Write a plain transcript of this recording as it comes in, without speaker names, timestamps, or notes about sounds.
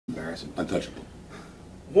embarrassing. Untouchable.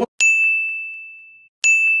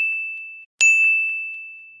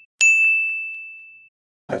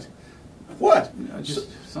 What? You know, just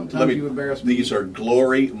sometimes you embarrass me. These are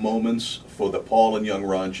glory moments for the Paul and Young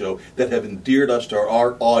Ron show that have endeared us to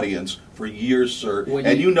our audience for years, sir.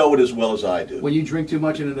 And you know it as well as I do. When you drink too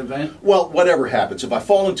much in an event? Well, whatever happens. If I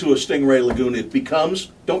fall into a Stingray Lagoon, it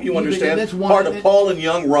becomes, don't you understand, that's one, part of Paul and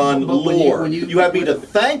Young Ron lore. You have me to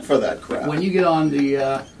thank for that crap. When you get on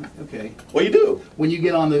the, okay. Well, you do. When you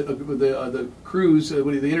get on the cruise, the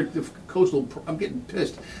intercoastal, I'm getting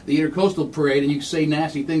pissed, the intercoastal parade, and you say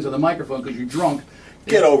nasty things on the microphone because you're drunk.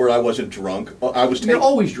 Get over it. I wasn't drunk. I was. You're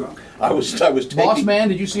always drunk. I was taking. Boss man,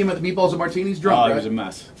 did you see him at the Meatballs and Martinis drunk? Oh, right? he was a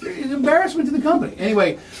mess. He's an embarrassment to the company.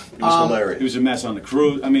 Anyway, it was hilarious. He was a mess on the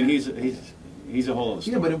cruise. I mean, he's a whole other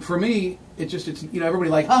story. Yeah, but for me, it's everybody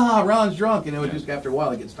like, ha, Ron's drunk, and it just after a while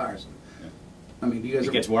it gets tiresome. Yeah. I mean, you guys.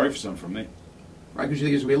 It gets worrisome from me. Right, because you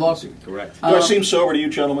think there's gonna be a lawsuit. Correct. Do I seem sober to you,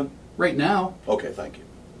 gentlemen? Right now. Okay, thank you.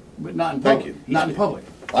 But not in public. Thank you. Not in public.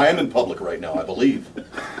 I am in public right now, I believe.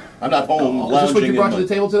 I'm not home lounging. Is this what you brought to the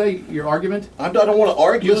table today? Your argument? I don't want to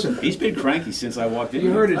argue. Listen, he's been cranky since I walked in.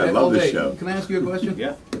 You heard it I all love this day. show. Can I ask you a question?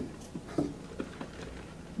 Yeah.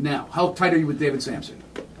 Now, how tight are you with David Sampson?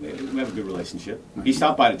 We have a good relationship. He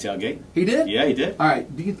stopped by the tailgate. He did? Yeah, he did. All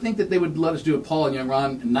right. Do you think that they would let us do a Paul and Young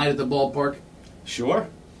Ron night at the ballpark? Sure.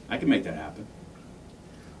 I can make that happen.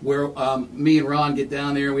 Where me and Ron get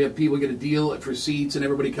down there, and we have people get a deal for seats, and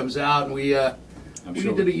everybody comes out, and we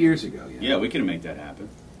did it years ago. Yeah, we can make that happen.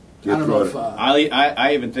 I don't know if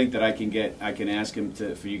I even think that I can ask him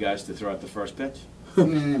for you guys to throw out the first pitch. I'd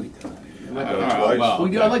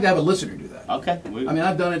like to have a listener do that. Okay. I mean,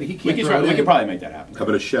 I've done it. He can't. We can probably make that happen. How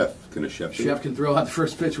about a chef? Can a chef do it? Chef can throw out the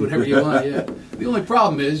first pitch, whatever you want. Yeah. The only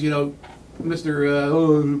problem is, Mr.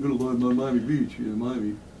 I'm going to Miami Beach,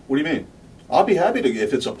 Miami. What do you mean? I'll be happy to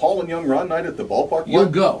if it's a Paul and Young Ron night at the ballpark. You'll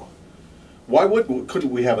go. Why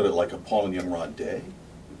couldn't we have it at like a Paul and Young Ron day?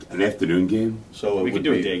 An afternoon game? So we could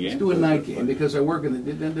do a day game. Let's do a night game because I work in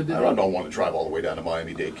the I don't want to drive all the way down to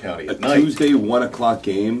Miami-Dade County at a night. Tuesday 1 o'clock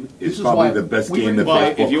game is probably the best game that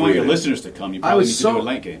baseball if you want your created. listeners to come, you probably need to do a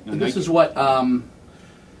late game. This is what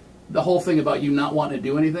the whole thing about you not wanting to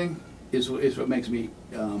do anything is what makes me.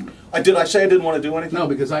 Did I say I didn't want to do anything? No,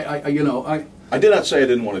 because I did not say I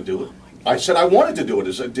didn't want to do it. I said I wanted to do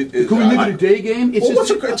it. Could we make it a day game? It's well,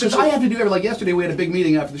 just I have to do it. Like yesterday, we had a big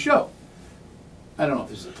meeting after the show. I don't know if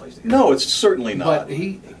this is the place to do it. No, it's certainly not. But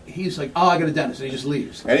he's like, oh, I got a dentist, and he just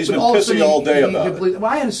leaves. And he's been pissy all day about it. Well,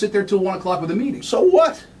 I had to sit there till 1 o'clock with a meeting. So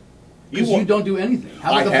what? Because you don't do anything.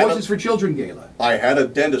 How about the Voices for Children gala? I had a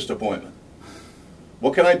dentist appointment.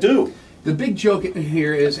 What can I do? The big joke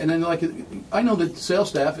here is, and then I know that sales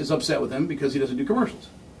staff is upset with him because he doesn't do commercials.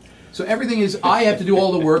 So everything is, I have to do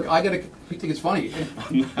all the work. You think it's funny.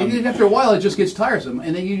 And after a while, it just gets tiresome.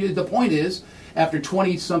 And then the point is, after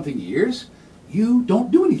 20-something years, you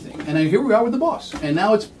don't do anything. And then here we are with the boss. And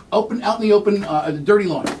now it's out in the open, dirty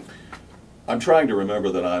laundry. I'm trying to remember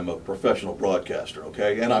that I'm a professional broadcaster,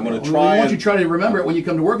 okay? And I'm going to try I want you to try to remember it when you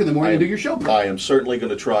come to work in the morning and do your show. I am certainly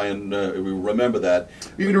going to try and remember that.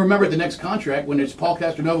 You're going to remember the next contract when it's Paul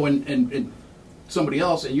Castronova and somebody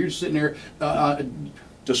else, and you're sitting there...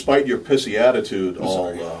 Despite your pissy attitude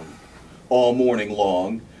all morning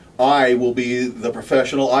long, I will be the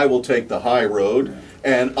professional. I will take the high road,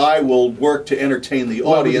 and I will work to entertain the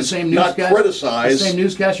audience, not criticize. The same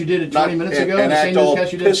newscast you did 20 minutes ago, and the same act all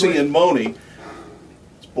newscast you did pissy and moany.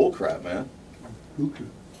 It's bullcrap, man. Okay.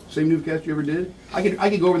 Same newscast you ever did? I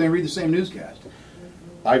could go over there and read the same newscast.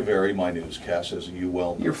 I vary my newscasts, as you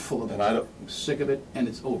well know. You're full of it. I'm sick of it, and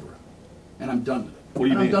it's over. And I'm done with it. What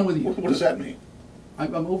do you mean? I'm done with you. What does that mean?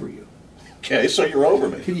 I'm over you. Okay, so you're over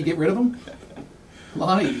me. Can you get rid of them?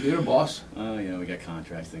 Lonny, you're a boss. Oh, we got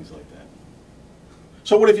contracts, things like that.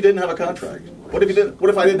 So what if you didn't have a contract? What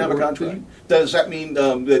if I didn't have a contract? Does that mean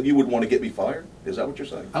that you would want to get me fired? Is that what you're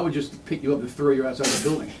saying? I would just pick you up and throw you outside the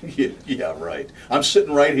building. Yeah, right. I'm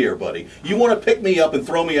sitting right here, buddy. You want to pick me up and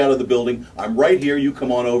throw me out of the building? I'm right here. You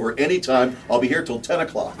come on over anytime. I'll be here till 10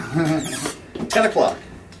 o'clock. 10 o'clock.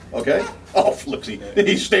 Okay? Oh, Flipsy.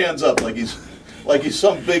 He stands up like he's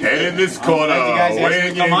some big... And in this corner,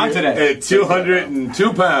 weighing come on today. At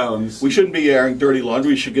 202 pounds. We shouldn't be airing dirty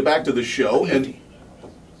laundry. We should get back to the show. And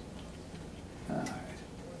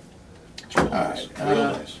it's real nice. Real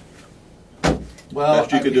nice. Well,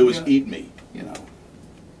 best you could do is eat me.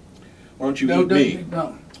 Why don't you eat me?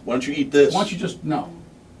 No. Why don't you eat this? Why don't you just... No.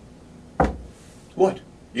 What?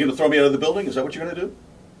 You going to throw me out of the building? Is that what you're going to do?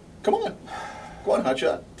 Come on. Go on,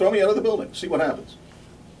 hotshot. Throw me out of the building. See what happens.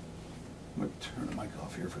 I'm going to turn the mic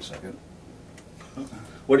off here for a second.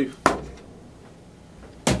 What do you...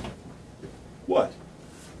 What?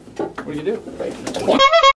 What do you do?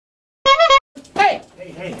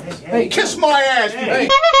 Hey, kiss my ass! Hey!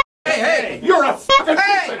 Hey! You're a fucking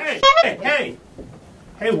piece of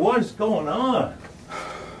Hey, what's going on?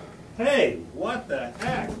 Hey, what the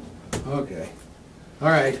heck? Okay. All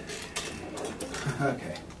right.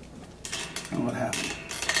 Okay. I don't know what happened.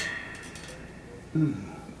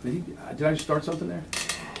 Did I start something there?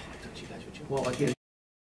 Well, I can't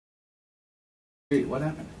hear you. What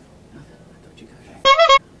happened?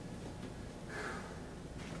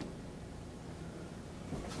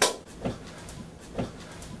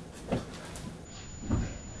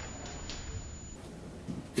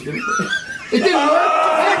 It didn't work.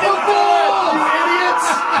 April Fools! You idiots!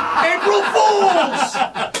 April Fools!